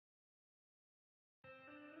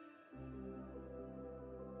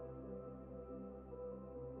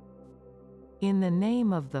In the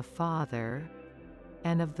name of the Father,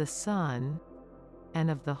 and of the Son,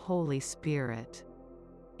 and of the Holy Spirit.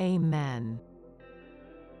 Amen.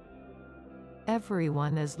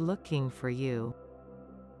 Everyone is looking for you.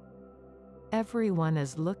 Everyone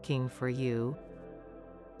is looking for you,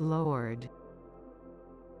 Lord.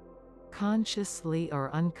 Consciously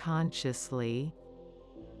or unconsciously,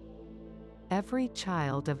 every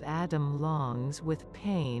child of Adam longs with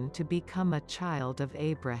pain to become a child of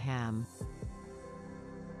Abraham.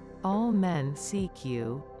 All men seek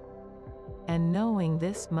you, and knowing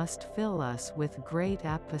this must fill us with great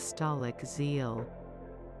apostolic zeal.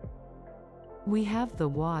 We have the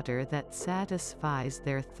water that satisfies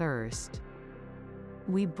their thirst.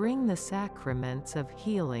 We bring the sacraments of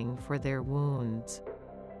healing for their wounds.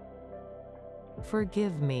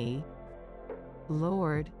 Forgive me,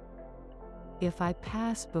 Lord, if I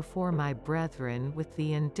pass before my brethren with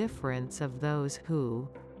the indifference of those who,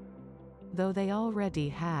 though they already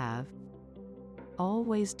have,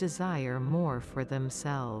 always desire more for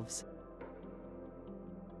themselves.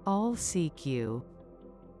 All seek you.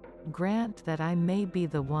 Grant that I may be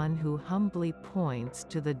the one who humbly points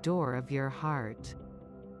to the door of your heart.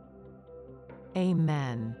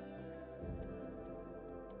 Amen.